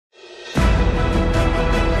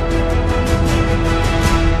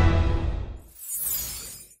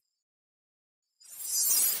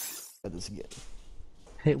this again.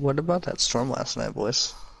 Hey, what about that storm last night,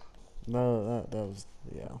 boys? No, that was,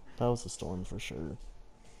 yeah, that was a storm for sure.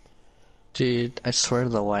 Dude, I swear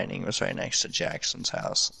the lightning was right next to Jackson's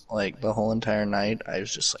house. Like, the whole entire night, I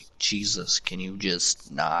was just like, Jesus, can you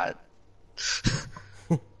just not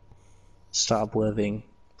stop living,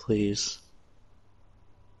 please?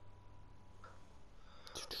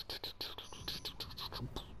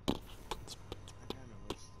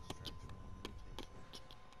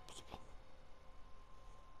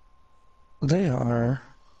 They are.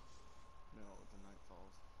 No, the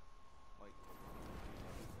Nightfalls. Like,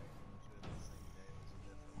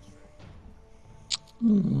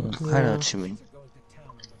 I know Yeah, what you mean.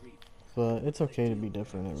 but it's okay to be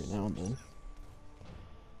different every now and then.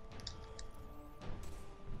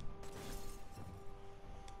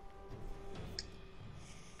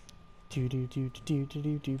 Do do do do do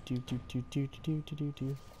do do do do do do do do do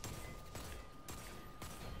do.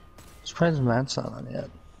 Surprised Matt's not on yet.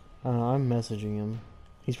 I'm messaging him.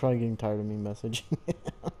 He's probably getting tired of me messaging.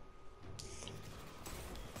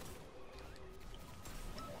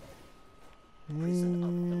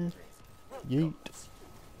 Yeet.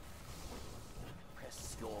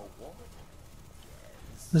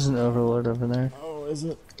 There's an overlord over there. Oh, is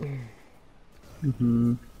it?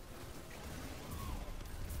 Mm-hmm.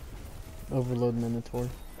 Overload Minotaur.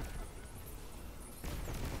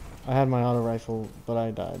 I had my auto rifle, but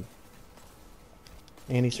I died.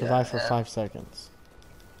 And he survived for 5 seconds.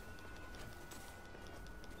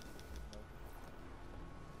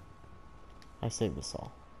 I saved us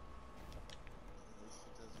all.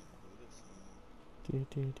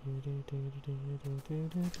 at least it doesn't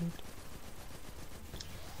boot us.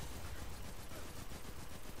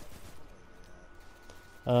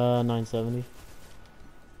 970.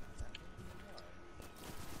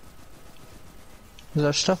 Is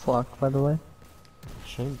our stuff locked, by the way?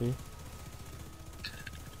 Shouldn't be.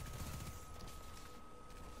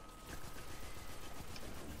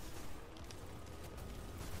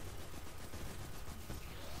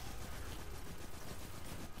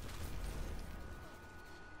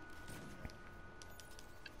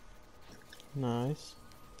 Nice.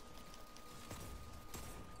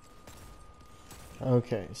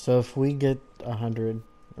 Okay, so if we get 100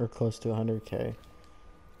 or close to 100k,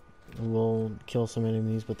 we'll kill some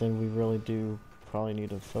enemies, but then we really do probably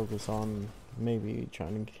need to focus on maybe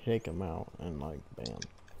trying to take them out and like bam.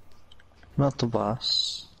 Not the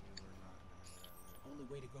boss.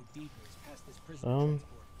 You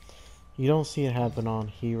don't see it happen on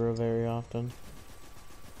Hero very often.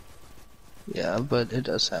 Yeah, but it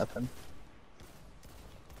does happen.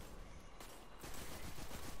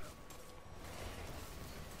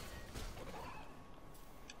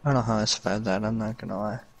 I don't know how I survived that, I'm not gonna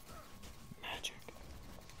lie. Magic.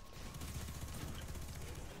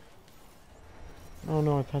 Oh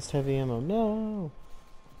no, I passed heavy ammo. No!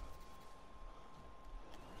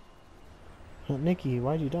 Nikki,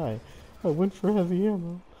 why'd you die? I went for heavy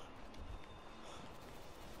ammo.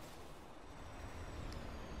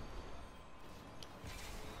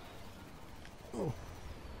 Oh.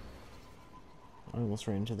 I almost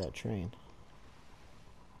ran into that train.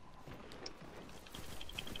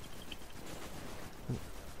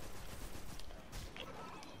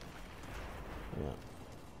 Yeah.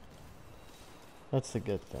 That's the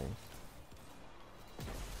good thing.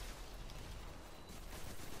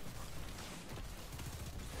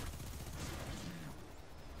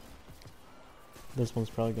 This one's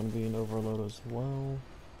probably going to be an overload as well.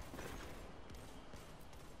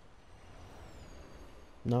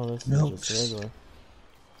 No, this is just regular.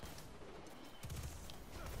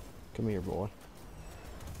 Come here, boy.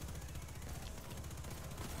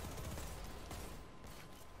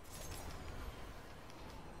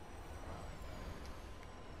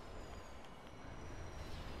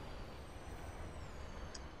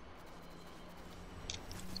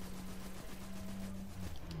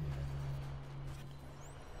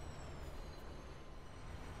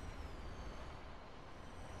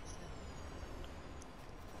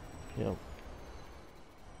 Yep.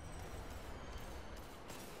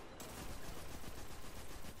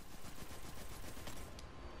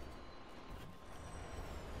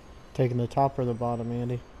 Taking the top or the bottom,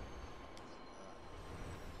 Andy?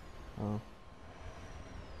 Oh.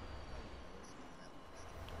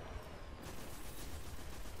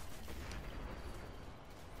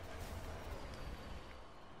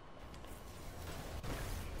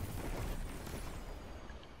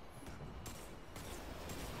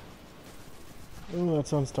 Ooh,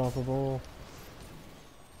 that's unstoppable.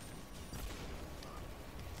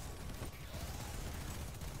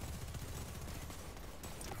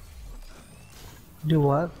 Do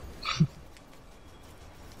what?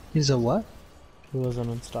 He's a what? He wasn't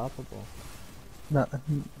unstoppable. No,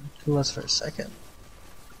 he was for a second.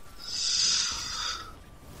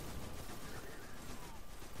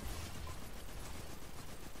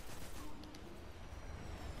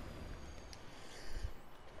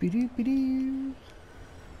 Be-doo.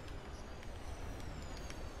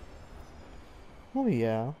 Oh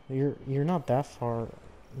yeah, you're not that far.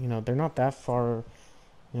 You know, they're not that far.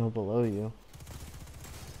 You know, below you.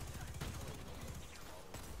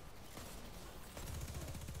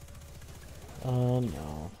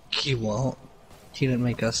 No. He won't. He didn't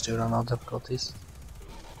make us do it on all difficulties.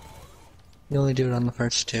 You only do it on the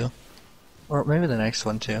first two. Or maybe the next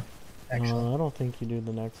one too, actually. I don't think you do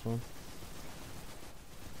the next one.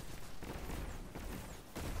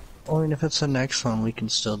 I mean, if it's the next one, we can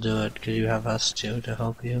still do it, because you have us too to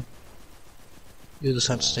help you. You just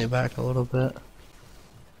have to stay back a little bit.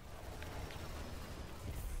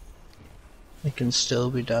 It can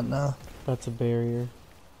still be done now. That's a barrier.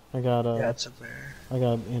 I got a. Yeah, it's a bear. I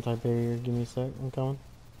got anti-barrier. Give me a sec. I'm coming.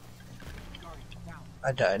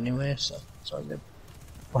 I died anyway, so it's all good.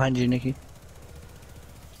 Behind you, Nikki.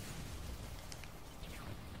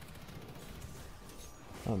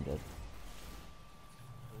 I'm dead.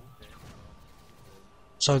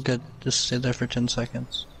 It's all good. Just stay there for 10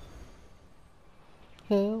 seconds.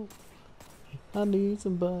 Help! I need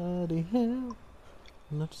somebody. Help!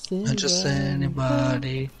 Not just anybody. Not just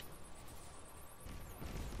anybody.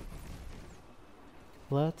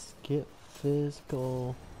 Let's get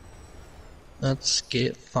physical. Let's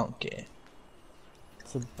get funky.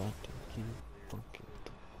 It's about to get funky.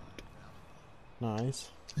 Nice.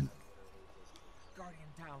 Guardian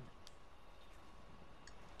down.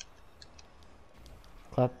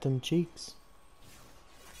 Clap them cheeks.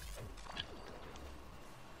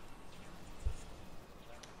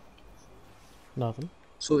 Nothing.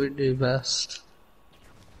 That's what we do best.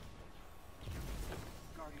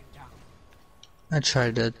 Guardian down. I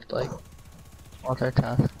tried to, like,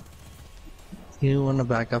 multitask. You wanna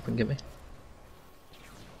back up and get me?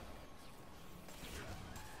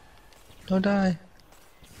 Don't die.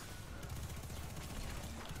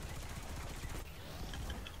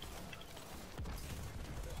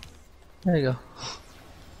 There you go.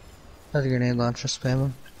 That's a grenade launcher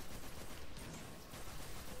spamming.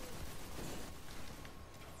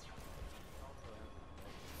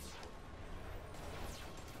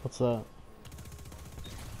 What's that?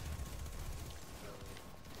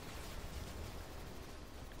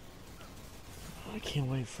 I can't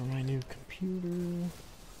wait for my new computer.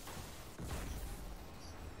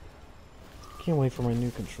 Can't wait for my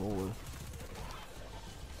new controller.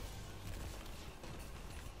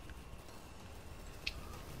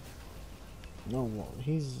 No, well,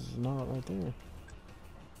 he's not right there.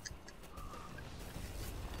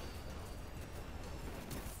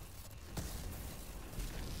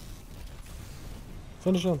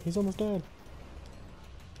 Finish him, he's almost dead.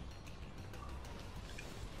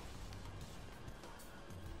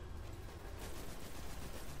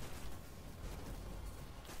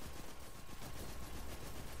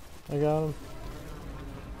 I got him.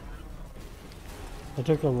 I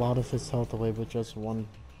took a lot of his health away with just one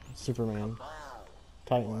Superman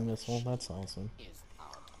Titan missile. That's awesome. Is on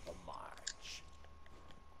the march.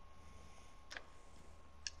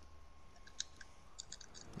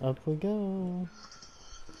 Up we go.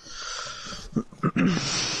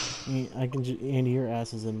 I can Andy, your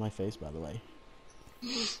ass is in my face, by the way.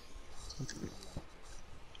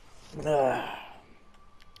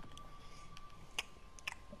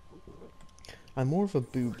 I'm more of a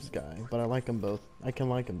boobs guy, but I like them both. I can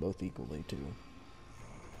like them both equally too.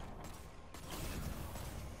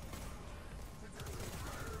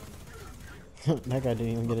 That guy didn't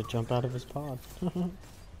even get a jump out of his pod. Yeah.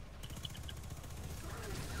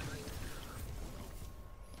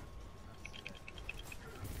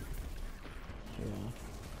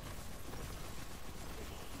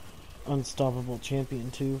 Unstoppable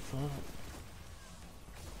champion too. Fuck.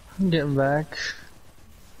 I'm getting back.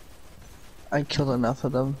 I killed enough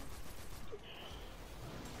of them.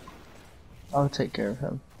 I'll take care of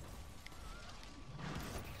him.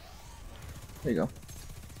 There you go.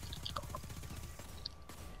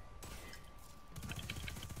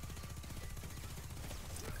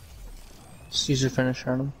 Just use your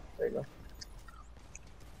finisher on him. There you go.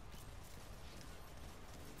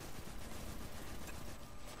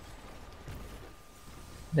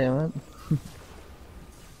 Damn it.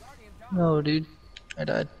 No, dude. I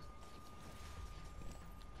died.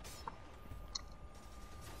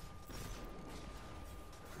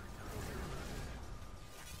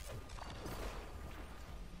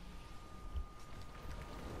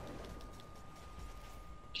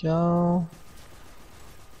 go.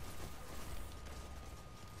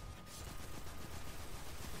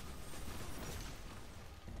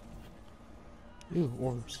 Ooh,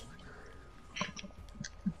 orbs.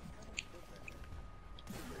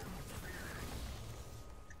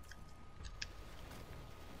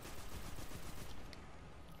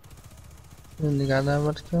 And the guy that I'm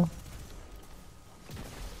about to kill?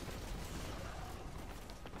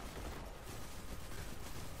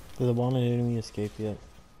 Did the wanted enemy escape yet?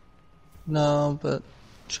 No, but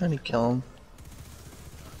trying to kill him.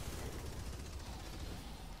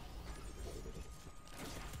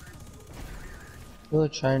 Really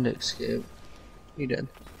trying to escape. He did.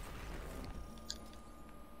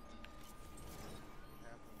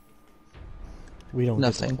 We don't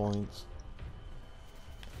get the Nothing. points.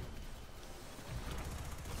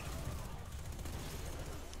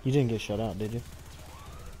 You didn't get shut out, did you?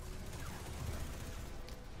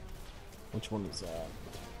 Which one is that?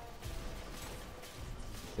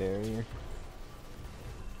 Barrier.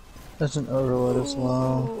 There's an overload as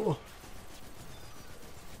well. Oh.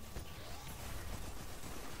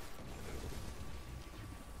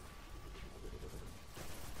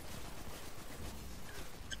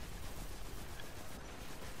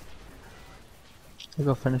 I'll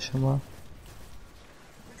go finish him off.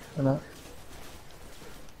 Or not.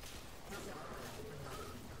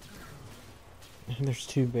 And there's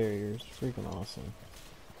 2 barriers. Freaking awesome.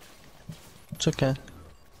 It's okay.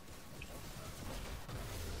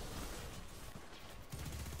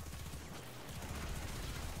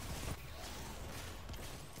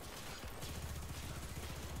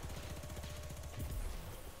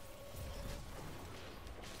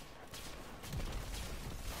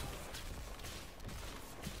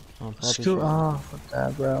 I'm probably Screw sure. off with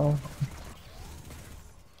that, bro.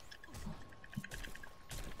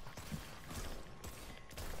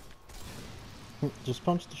 Just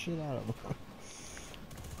punch the shit out of him.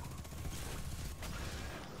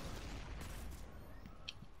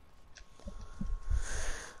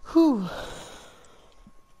 Whew.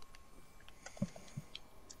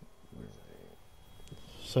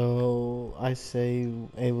 So I say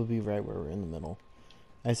A will be right where we're in the middle.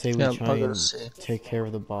 I say we Yeah, try I'll go and see. take care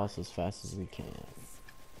of the boss as fast as we can.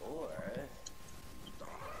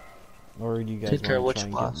 Or do you guys Take care of want to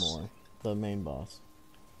which try and boss? get more? The main boss.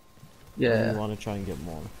 Or do Yeah. you want to try and get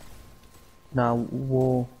more? Now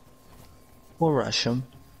we'll rush him.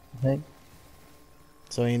 I think.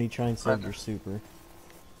 So Andy, try and save Okay. your super.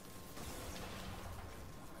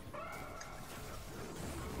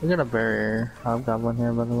 We got a barrier. I've got one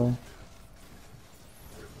here, by the way.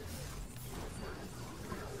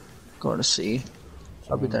 Going to C.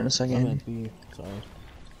 I'll be there in a second. I'm at B, sorry.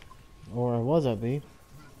 Or I was at B.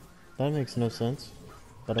 That makes no sense.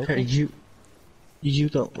 But Here, okay. you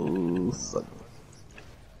go. Ooh, fuck.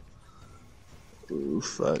 Ooh,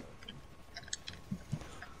 fuck.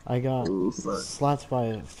 I got Ooh, fuck. slapped by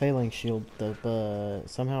a failing shield, but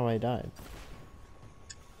somehow I died.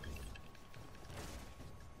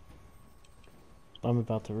 I'm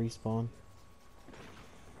about to respawn.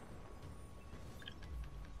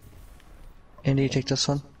 Andy, you take this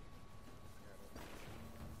one.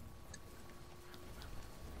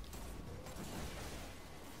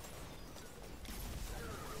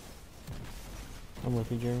 I'm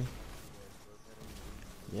with you, Jeremy.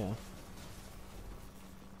 Yeah.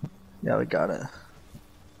 Yeah, we got it.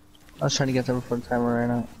 I was trying to get there before the timer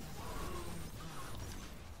ran out.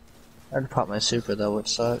 I had to pop my super though, which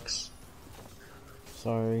sucks.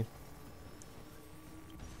 Sorry.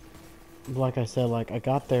 Like I said, like I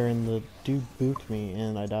got there and the dude booped me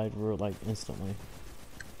and I died like instantly.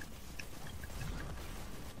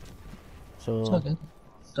 So It's all good.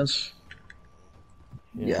 That's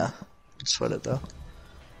yeah. Sweat it though.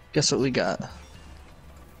 Guess what we got?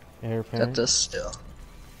 Air Got parent. this still.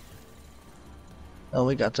 Oh,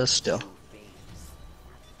 we got this still.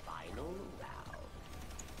 Final round.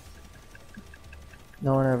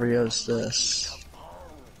 No one ever used this.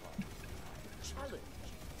 Challenge.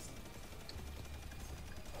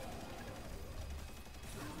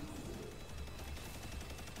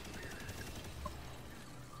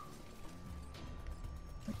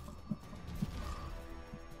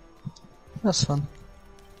 That's fun.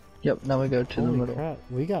 Yep, now we go to the Holy middle. crap,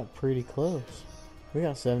 we got pretty close. We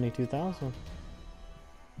got 72,000.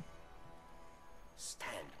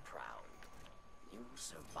 Stand proud. You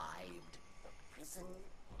survived the prison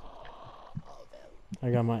of El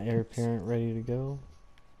I got my air parent ready to go.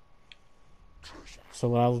 So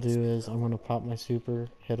what I'll do is I'm gonna pop my super,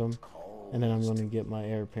 hit him, and then I'm gonna get my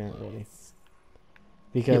air parent ready.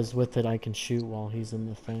 Because with it I can shoot while he's in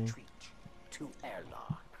the thing. retreat to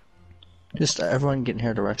airlock. Just everyone get in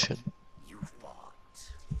here to wreck shit. You fought.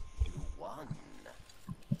 You won.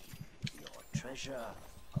 Your treasure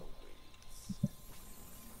awaits.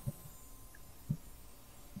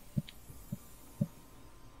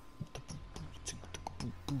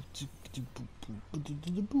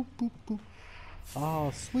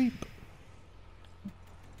 Ah, sweep.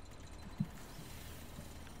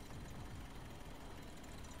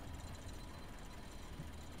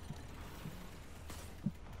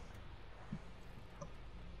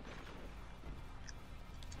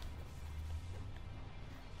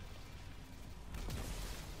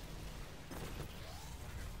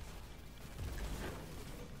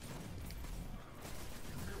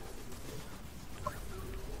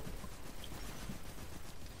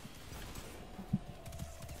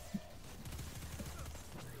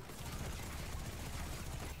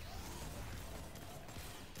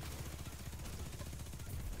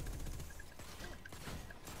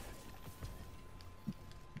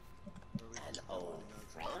 An old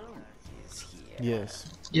friend is here. Yes.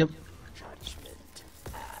 Yep. Judgment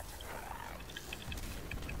at hand.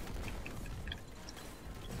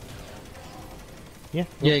 Yeah.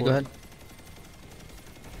 Yeah, for go it. ahead.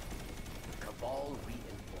 Cabal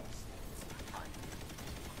reinforcements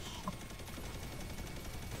unleashed.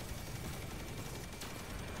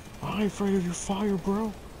 I'm afraid of your fire,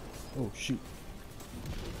 bro. Oh shoot.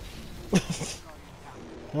 That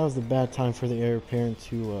was the bad time for the heir apparent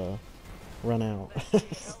to run out.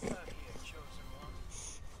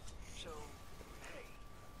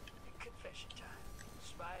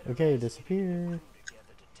 Okay, disappear.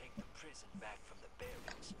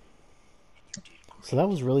 So that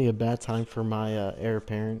was really a bad time for my heir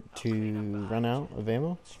apparent to run out of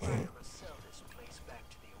ammo.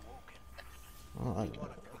 Oh,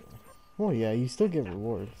 well, yeah, you still get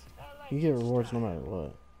rewards. You get rewards no matter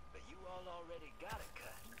what.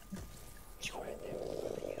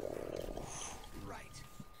 Right.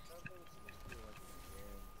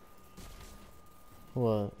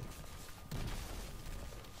 What?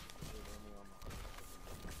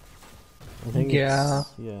 I think Yeah.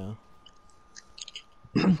 Yeah.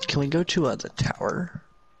 Can we go to the tower?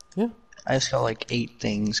 Yeah. I just got like 8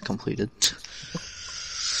 things completed.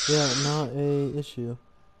 Yeah, not a issue.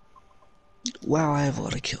 Wow, I have a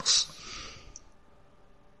lot of kills.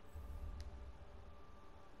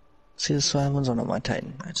 See, this is what happens when I'm on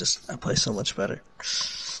Titan. I play so much better.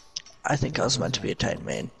 I think I was meant to be a Titan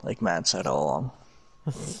main, like Matt said all along.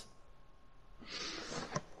 I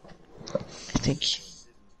think.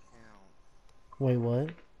 Wait, what?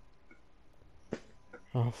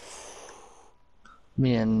 Oh.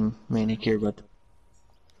 Me and Manic here, but.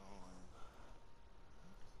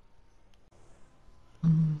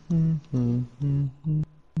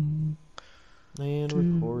 And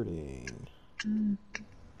recording.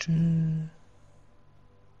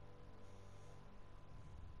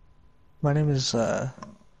 My name is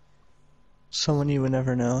someone you would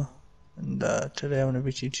never know, and today I'm going to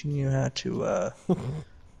be teaching you how to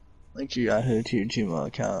link your Yahoo to your Gmail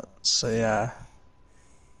account. So yeah.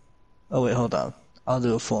 Oh wait, hold on. I'll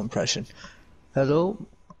do a full impression. Hello,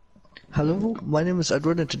 my name is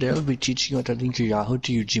Edward, and today I'll be teaching you how to link your Yahoo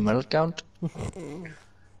to your Gmail account.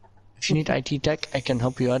 If you need IT tech, I can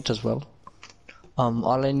help you out as well.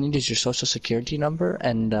 All I need is your social security number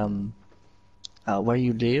and where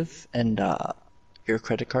you live and your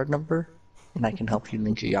credit card number, and I can help you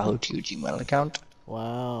link your Yahoo to your Gmail account.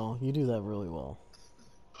 Wow, you do that really well.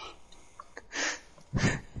 Did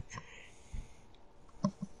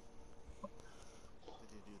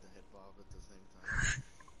you do the head bob at the same time?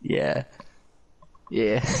 Yeah.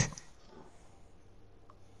 Yeah.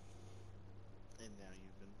 And now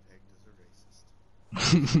you've been pegged as a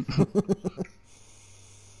racist.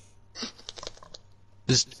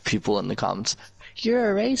 Just people in the comments.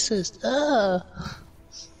 You're a racist. Ugh.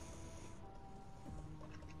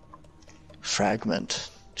 Fragment.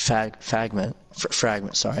 Fragment,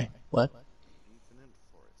 sorry. What? Infinite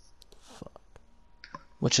Forest. Fuck.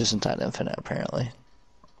 Which isn't that infinite, apparently.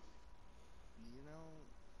 You know,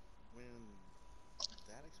 when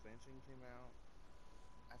that expansion came out,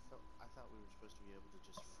 I thought we were supposed to be able to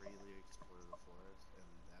just freely explore the forest, and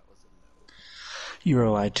that was a no. You were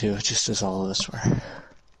lied to, just as all of us were.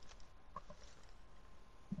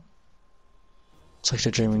 It's like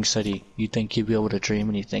the dreaming city. You think you'd be able to dream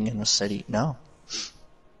anything in the city? No.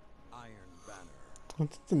 Iron Banner.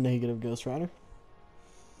 What's the negative, Ghost Rider?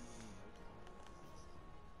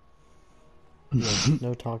 Yes,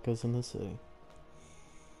 no tacos in the city.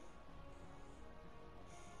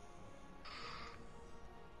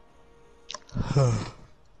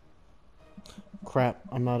 Crap,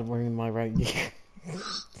 I'm not wearing my right gear.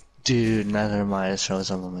 Dude, neither am I. It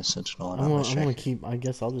shows up on my sentinel and I'm on my gonna, I'm gonna striker. keep. I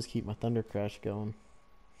guess I'll just keep my Thunder Crash going.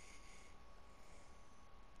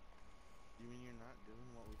 You mean you're not doing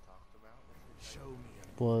what we talked about with your Show me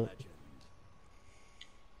a What?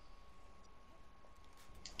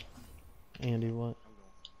 legend. Andy, what? I'm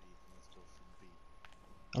going for B. Let's go for B.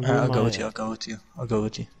 I'm Alright, doing I'll my. go with you. I'll go with you. I'll go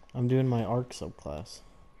with you. I'm doing my arc subclass.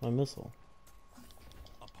 My missile.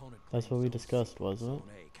 Opponent That's what we claims discussed, wasn't it? Zone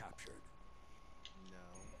A captured. No.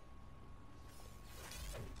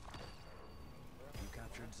 You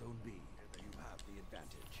captured Zone B. You have the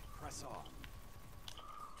advantage. Press on.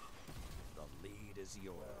 The lead is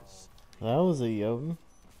yours. That was a Jotun.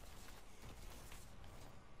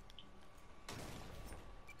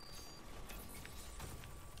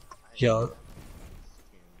 Yo,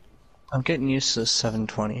 I'm getting used to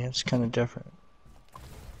 720. It's kind of different.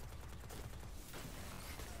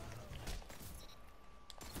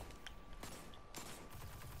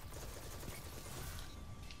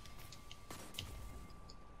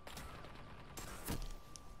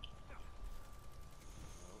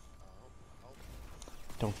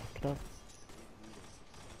 Don't fuck it up.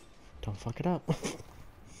 Don't fuck it up.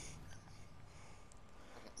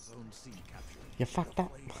 Zone C captured. You fucked up.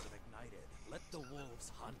 Flames have ignited. Let the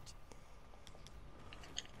wolves hunt.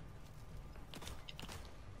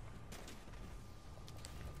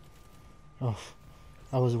 Oh,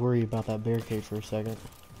 I was worried about that barricade for a second.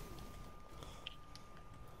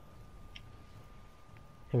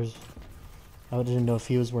 I didn't know if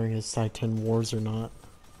he was wearing his Side 10 Wars or not.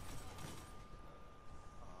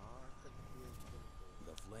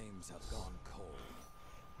 The flames have gone cold.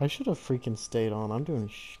 I should have freaking stayed on. I'm doing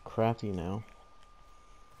crappy now.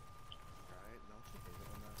 Right? Don't you hate it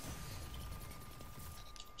when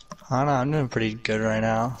that? I don't know, I'm doing pretty good right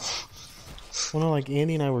now. Well, no, like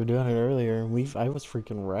Andy and I were doing it earlier, and I was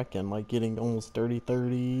freaking wrecking, like getting almost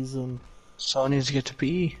 30-30s, and So I need to get to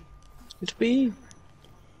B. Get to B.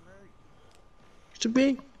 Get to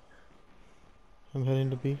B. I'm heading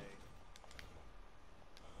to B.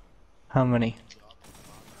 How many?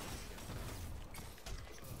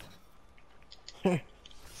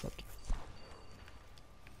 Fuck you.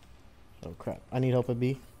 Oh crap! I need help at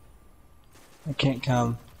B. I can't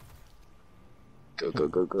come. Go, go,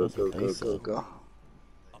 go, go, Doesn't go, think go, so. go, go.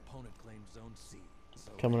 Opponent claims Zone C.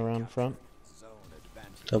 Zone Coming A around captured. front. Zone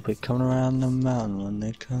advantage. They'll be coming around the mountain when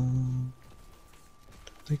they come.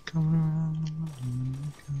 They'll be coming around the mountain when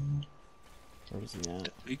they come. Where's he at?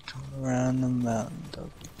 They'll be coming around the mountain.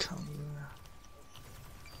 They'll be coming around.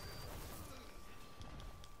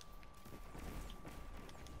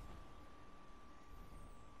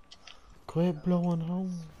 Quit blowing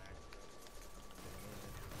home.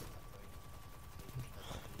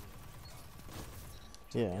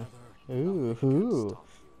 Yeah. Ooh, ooh.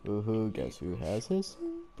 Ooh, guess who has his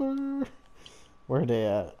super? Where they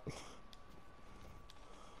at?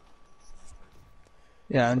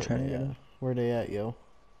 Yeah, I'm trying to get him. Where they at, yo?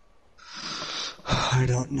 I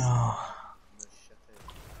don't know.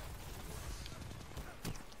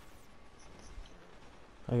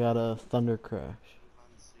 I got a Thunder Crash.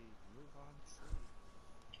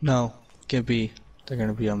 No, get B. They're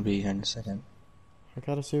gonna be on B in a second. I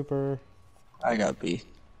got a super. I got B.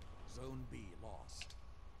 Zone B lost.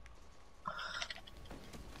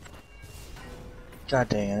 God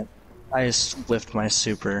dang it. I just whiffed my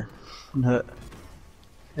super. I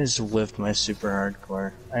just whiffed my super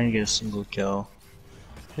hardcore. I didn't get a single kill.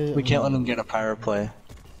 We can't let them get a pyro play.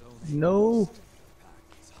 No.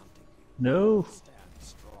 No. Stand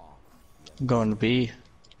strong. I'm going to B.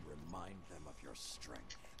 Remind them of your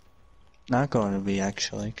strength. Not going to B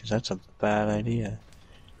actually, because that's a bad idea.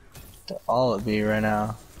 They're all at B right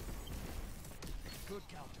now. Good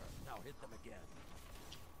counter. Now hit them again.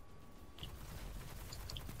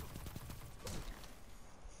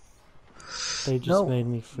 They just No. made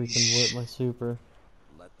me freaking whip my super.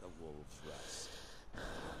 Let the wolves rest.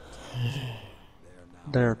 They're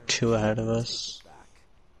now They're 2 ahead of us. back.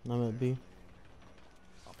 I'm at B.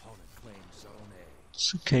 Opponent claims Zone A.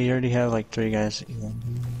 It's okay, you already have like 3 guys that you want.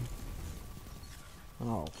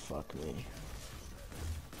 Oh, fuck me.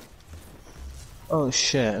 Oh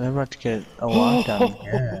shit, they're about to get a lockdown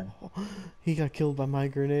again. He got killed by my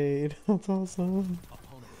grenade. That's awesome.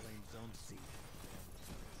 Opponent claims Zone C.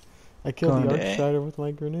 I killed Going the to A. Archstrider with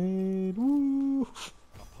my grenade. Woo!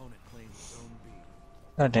 Opponent claims Zone B.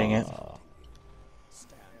 Oh dang it.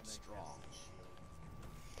 Stand strong.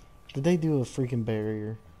 Did they do a freaking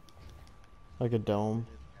barrier? Like a dome?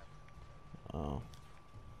 Oh.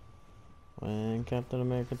 When Captain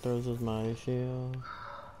America throws his mighty shield.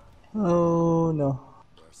 Oh no.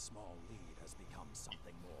 Their small lead has become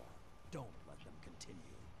something more. Don't let them continue.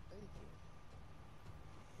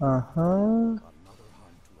 Uh-huh. Another hunt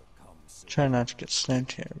will come soon. Try not to get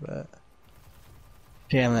sniped here, but...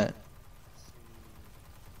 Damn it.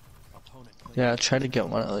 Opponent claims Yeah, try to get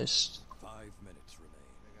one at least. 5 minutes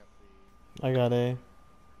remain. I got the I got A. near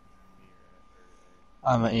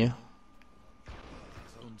I'm at you.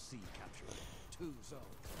 Zone C captured. 2 zones.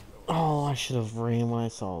 Oh, I should have ran when I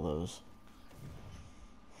saw those.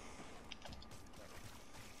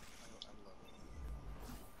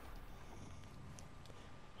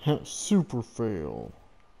 Super fail.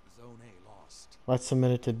 Zone A lost. Let's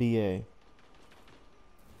submit it to BA.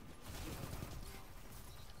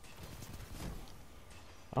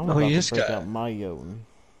 I'm Oh, about you to just break got- out my Jotun.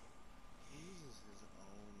 He uses his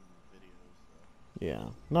own videos though. Yeah,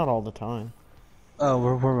 not all the time. Oh,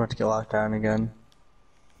 we're about to get locked down again.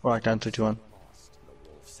 We're locked down 3, 2, 1. Lost. The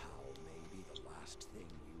wolf's howl may be the last thing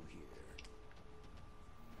you hear.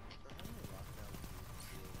 For how many lockdowns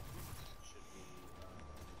do you feel should be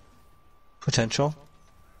Potential.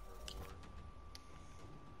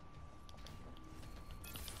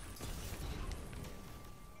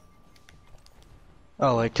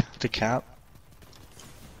 Oh, like the cap?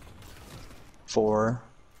 4.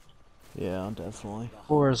 Yeah, definitely.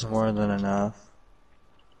 4 is more than enough.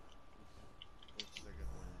 which they're gonna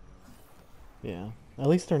win? Yeah. At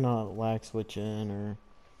least they're not lag switching or...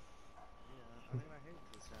 Yeah, I mean I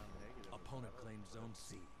hate to sound negative. Opponent claims zone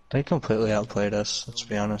C. They completely outplayed us, let's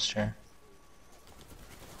be honest here.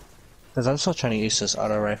 Cause I'm still trying to use this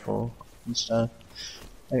auto rifle and stuff.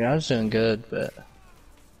 Like, I was doing good, but...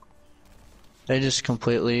 They just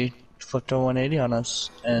completely flipped a 180 on us,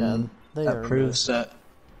 and they that earned proves that...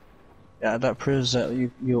 Yeah, that proves that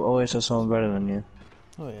you always have someone better than you.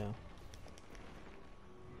 Oh yeah.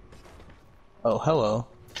 Oh, hello,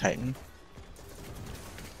 Titan.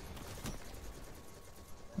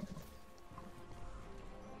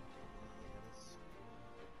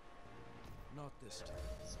 Not this time.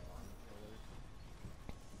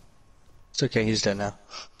 It's okay, he's dead now.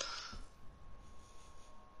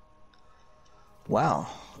 Wow.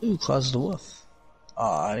 Ooh, Claws of the Wolf.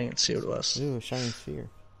 Aw, I didn't see what it was. Ooh, a shining sphere.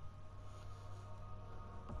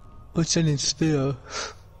 What's in his spear?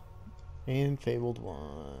 And Fabled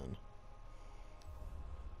 1.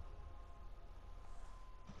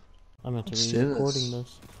 I meant to Let's be do recording this.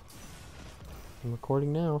 this. I'm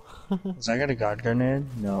recording now. Was I got a god grenade?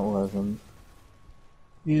 No, it wasn't.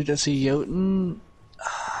 You just see Jotun?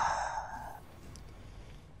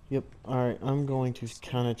 Yep. Alright, I'm going to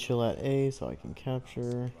kind of chill at A so I can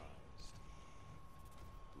capture.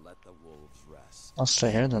 Let the wolves rest. I'll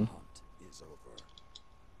stay here then. Hunt is over.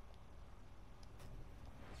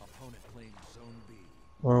 Opponent claims zone B.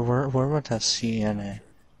 We're about to see in it.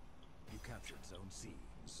 You captured zone C.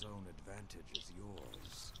 Zone advantage is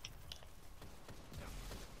yours.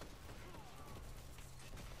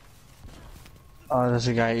 Oh, there's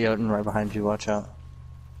a guy at Jotun right behind you, watch out.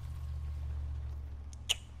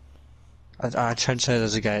 I tried to say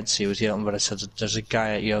there's a guy at C with Jotun, but I said that there's a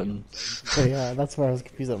guy at Jotun. So yeah, that's where I was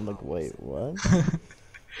confused. I'm like, wait, what?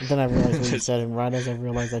 And then I realized what you said, and right as I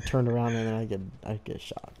realized, I turned around and then I get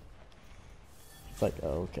shot. It's like,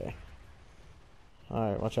 oh, okay.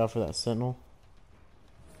 Alright, watch out for that sentinel.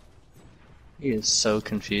 He is so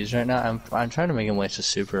confused right now. I'm trying to make him waste a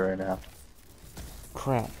super right now.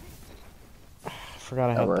 Crap. I forgot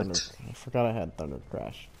I That had worked. thunder. I forgot I had thunder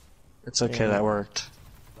crash. It's okay, Yeah. that worked.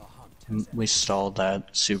 The hunt has We stalled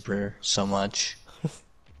that super so much.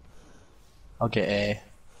 I'll get A.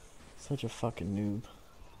 Such a fucking noob.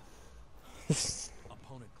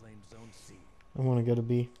 opponent claims zone C. I want to go to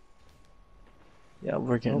B. Yeah,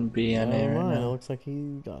 we're getting Oh, B and A never right mind. It now. looks like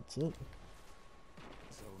he got it.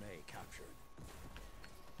 Zone A captured.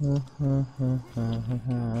 Oh,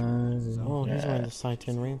 he's Yeah. wearing the Side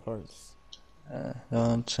 10 ramparts.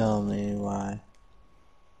 Don't tell me why.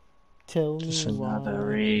 Tell Just me another why.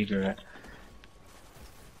 regret.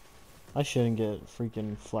 I shouldn't get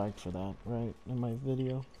freaking flagged for that, right? In my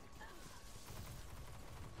video.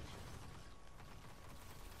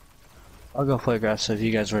 I'll go play aggressive.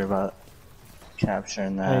 You guys worry about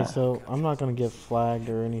capturing that. Hey, so I'm not gonna get flagged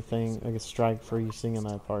or anything, like a strike for you singing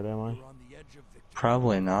that part, am I? We're on the edge of victory.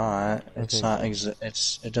 Probably not. It's Okay. not.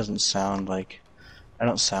 It doesn't sound like. I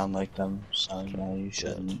don't sound like them, so no, you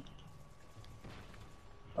shouldn't.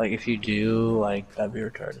 Like if you do, like that'd be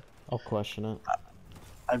retarded. I'll question it.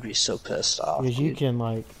 I'd be so pissed off. Because you dude. can,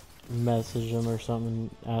 like, message them or something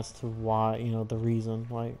as to why, you know, the reason,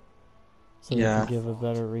 like, so they Yeah. can give a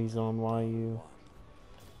better reason on why you...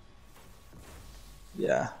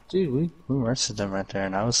 Yeah, dude, we arrested them right there,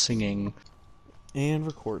 and I was singing. And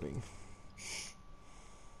recording.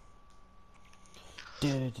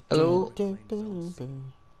 Hello?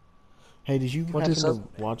 Hey, did you What happen is to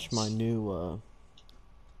up? watch my new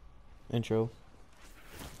intro?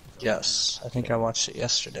 Yes, I think I watched it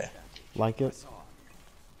yesterday. Like it? Press on.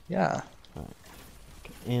 Yeah.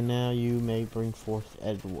 And now you may bring forth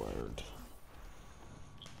Edward.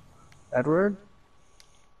 Edward?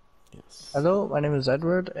 Yes. Hello, my name is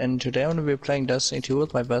Edward, and today I'm gonna be playing Destiny 2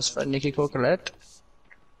 with my best friend Nikki Coquelette.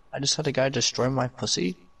 I just had a guy destroy my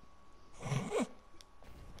pussy.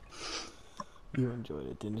 You enjoyed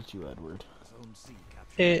it, didn't you, Edward? Zone C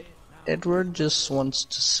captured. Hey, Edward just wants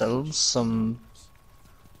to sell some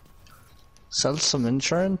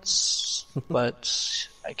insurance, but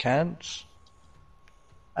I can't.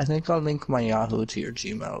 I think I'll link my Yahoo to your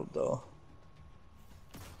Gmail though.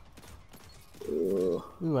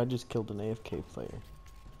 Ooh, I just killed an AFK player.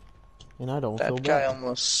 And I don't feel That guy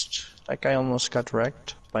bad. almost got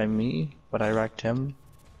wrecked by me, but I wrecked him.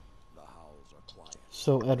 The howls are quiet.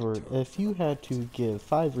 So, Edward, if you had to give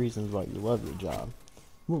 5 reasons why you love your job,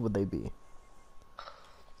 what would they be?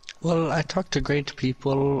 Well, I talk to great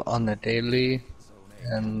people on a daily,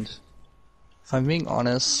 and if I'm being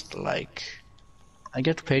honest, like, I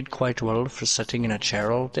get paid quite well for sitting in a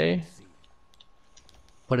chair all day.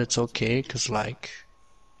 But it's okay, cause like,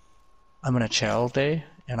 I'm in a chair all day,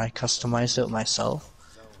 and I customized it myself.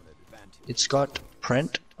 Zone advantage. It's got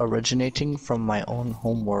print originating from my own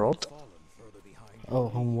home world. Fallen further behind. Oh,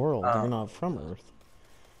 home world. You're not from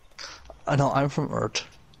Earth. No, I'm from Earth.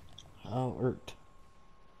 Oh, Earth.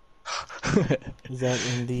 Is that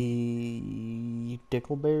in the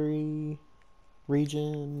Dickleberry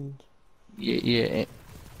region? Yeah,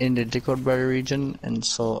 in the Dickleberry region, and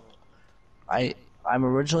so I'm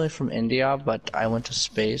originally from India, but I went to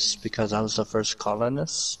space because I was the first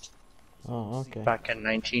colonist Oh, okay. back in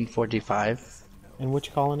 1945. And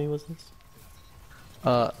which colony was this?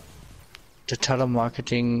 The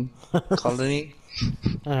telemarketing colony.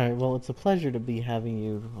 Alright, well, it's a pleasure to be having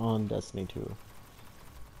you on Destiny 2.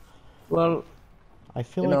 Well, I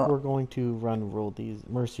feel You like know- we're going to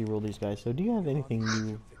mercy rule these guys. So, do you have anything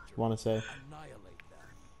you want to say? Annihilate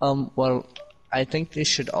them. well, I think they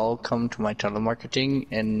should all come to my telemarketing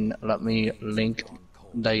and let me link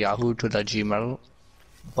the Yahoo to the Gmail.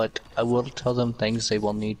 But I will tell them things they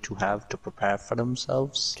will need to have to prepare for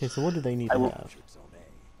themselves. Okay, so what do they need I to will-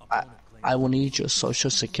 have? I will need your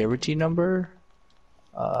social security number,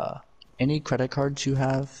 any credit cards you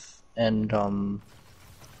have, and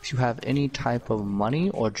if you have any type of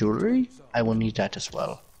money or jewelry, I will need that as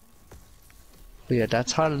well. But yeah,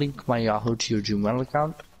 that's how I link my Yahoo to your Gmail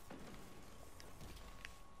account.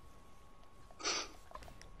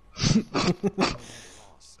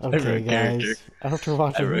 Okay, a character. guys, after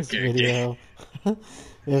watching a this character. video,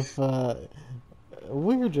 if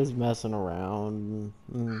we were just messing around.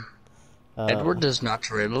 Edward is not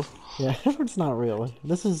real. Yeah, Edward's not real.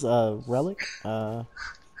 This is Relic.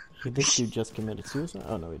 This dude just committed suicide.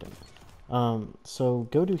 Oh no, he didn't. So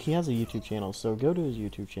he has a YouTube channel. So go to his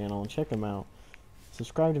YouTube channel and check him out.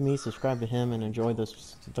 Subscribe to me, subscribe to him, and enjoy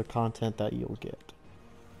the content that you'll get.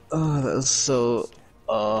 Oh, that's so.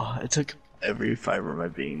 It took every fiber of my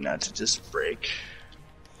being not to just break.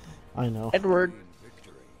 I know. Edward,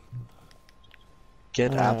 Victory.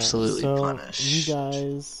 get Alright, absolutely so punished. you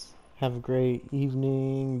guys have a great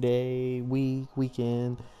evening, day, week,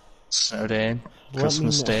 weekend. Snow Day, Let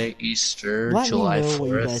Christmas me know- Day, Easter, Let July me know 4th. what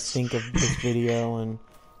you guys think of this video and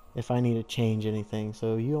if I need to change anything.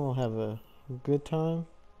 So you all have a good time.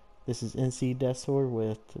 This is NC Desor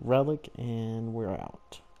with Relic, and we're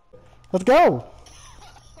out. Let's go!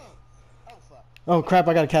 Oh crap,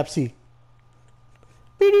 I got a cap C.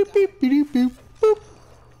 Beep, beep, beep, beep, boop.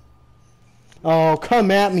 Oh, come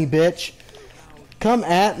at me, bitch. Come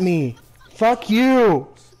at me. Fuck you.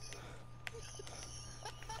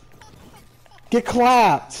 Get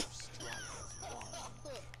clapped.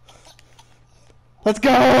 Let's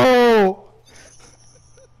go.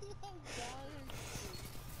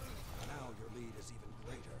 Now your lead is even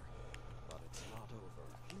greater, but it's not over.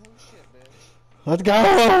 No shit, man. Let's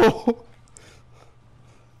go.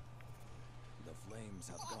 The flames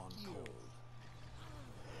have gone cold.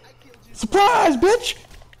 I killed you. Surprise, bitch.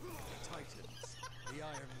 Titans. The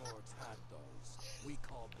Iron Lords had those. We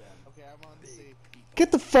called them Okay, I'm on the big scene. people.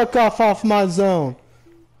 Get the fuck off my zone.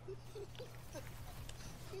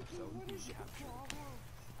 Zone B captured.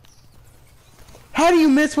 How do you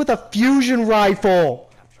miss with a fusion rifle?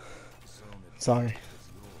 Zone advantage Sorry. is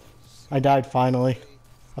yours. I died finally.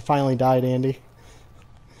 I finally died, Andy.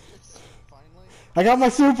 Finally. I got my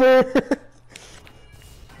super. Okay, there's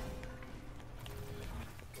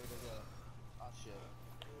a. Oh shit.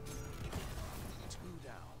 Two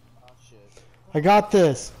down. Oh shit. I got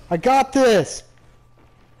this. I got this.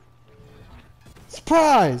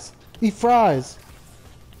 fries! Eat fries!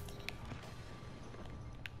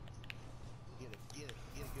 Get it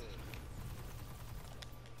good.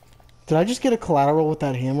 Did I just get a collateral with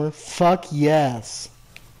that hammer? Fuck yes.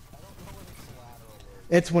 I don't know what a collateral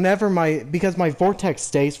is. It's whenever because my vortex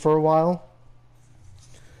stays for a while.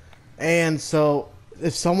 And so,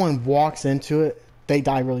 if someone walks into it, they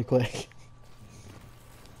die really quick.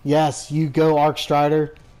 Yes, you go, Arc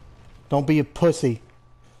Strider. Don't be a pussy.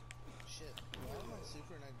 Shit. Why am I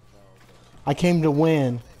super and I... No, okay. I came to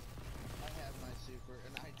win. I had my super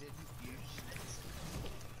and I didn't use it.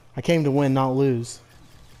 I came to win, not lose.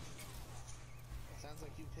 Sounds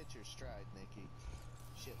like you hit your stride, Nikki.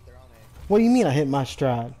 Shit, they're on A. What do you mean I hit my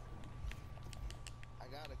stride? I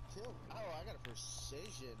got a kill. Oh, I got a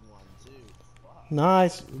precision one too. Fuck.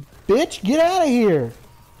 Nice. Bitch, get out of here.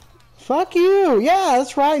 Fuck you. Yeah,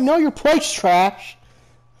 that's right. Know your place, trash.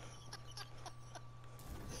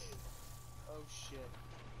 Oh shit.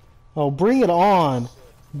 Oh, bring it on.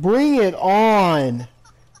 Bring it on.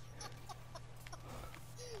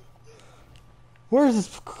 Where's this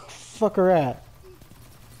fucker at?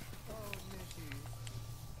 Oh, Nikki.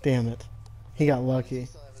 Damn it. He got lucky.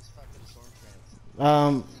 Still have his fucking storm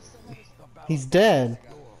trance. He's dead.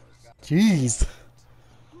 Jeez.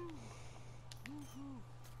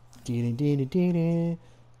 Dee dee dee dee dee.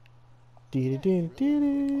 Dee dee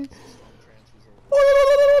dee dee.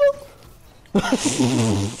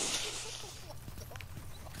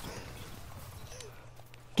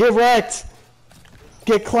 Get wrecked.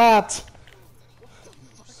 Get clapped.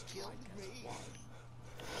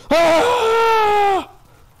 Ah!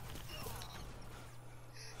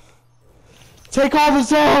 Take all the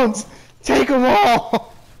zones. Take them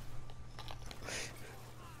all.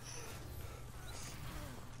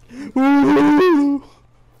 Woo!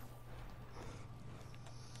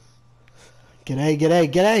 G'day, g'day,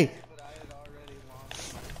 g'day!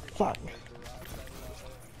 Fuck.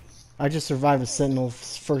 I just survived a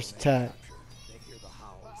Sentinel's first attack. They hear the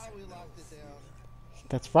howls. Oh, we locked it down.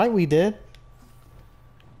 That's right, we did.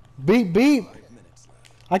 Beep, beep! 5 minutes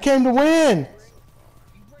left. I came to win!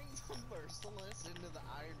 You bring the Merciless into the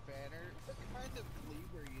Iron Banner? What kind of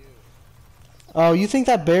plebe are you? Oh, you think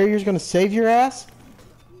that barrier's gonna save your ass?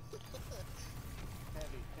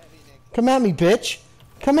 Heavy, Nick. Come at me, bitch!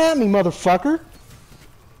 Come at me, motherfucker!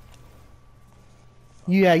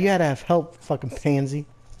 Yeah, you had to have help, fucking pansy.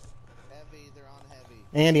 Heavy, they're on heavy.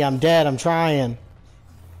 Andy, I'm dead, I'm trying.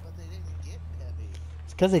 But they didn't get heavy.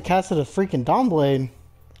 It's because they casted a freaking Dawn Blade.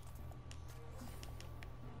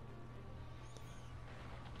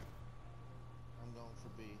 I'm going for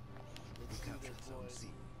B. Let's do Captured this, zone boys. C.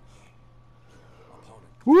 Opponent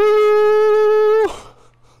Woo!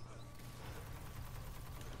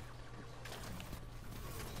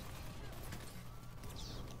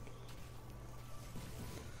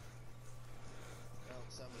 Oh,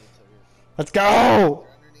 somebody took it. Let's go!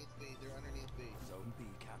 They're underneath B. They're underneath B. zone B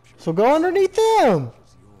captured. So go underneath them! Is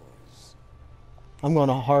yours. I'm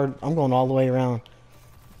going all the way around.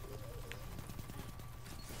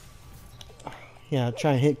 Yeah,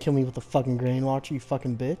 try and kill me with the fucking grain launcher, you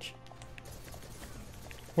fucking bitch.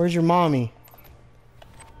 Where's your mommy?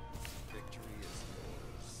 Victory is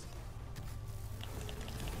yours.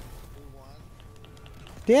 We won.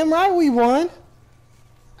 Damn right we won!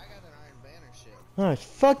 I got an Iron Banner ship. Alright,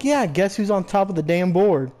 fuck yeah, guess who's on top of the damn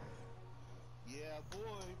board? Yeah, boy.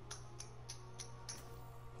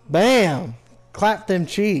 Bam! Clap them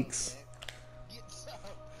cheeks. Get some.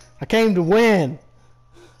 I came to win!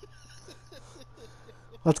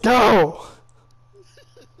 Let's go!